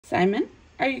Simon,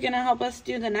 are you going to help us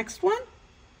do the next one?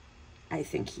 I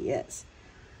think he is.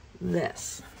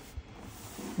 This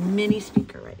mini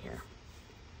speaker right here.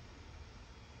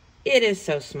 It is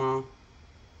so small.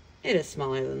 It is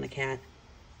smaller than the cat,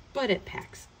 but it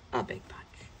packs a big punch.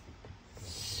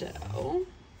 So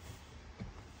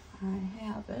I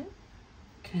have it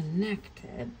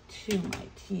connected to my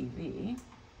TV.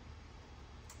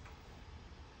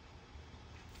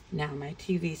 Now my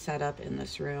TV setup in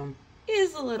this room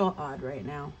is a little odd right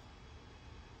now,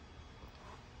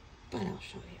 but I'll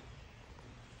show you.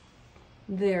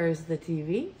 There's the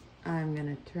TV. I'm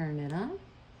gonna turn it on.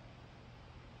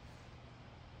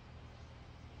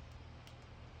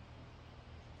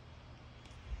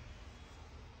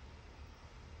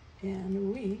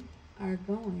 And we are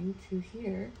going to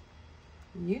hear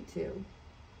YouTube.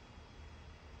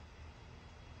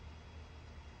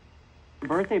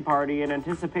 Birthday party in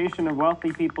anticipation of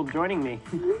wealthy people joining me.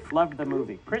 Loved the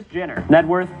movie. Kris Jenner. Net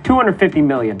worth $250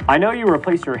 million. I know you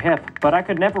replaced your hip, but I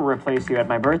could never replace you at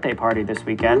my birthday party this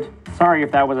weekend. Sorry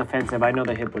if that was offensive. I know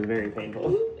the hip was very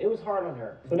painful. It was hard on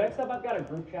her. So next up, I've got a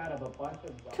group chat of a bunch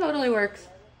of... Totally works.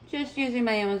 Just using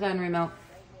my Amazon remote.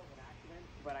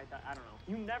 But I don't know.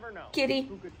 You never know. Kitty.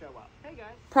 Who could show up? Hey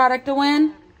guys. Product to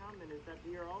win? Is that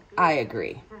we are all good. I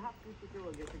agree. Perhaps we should do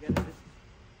a get together this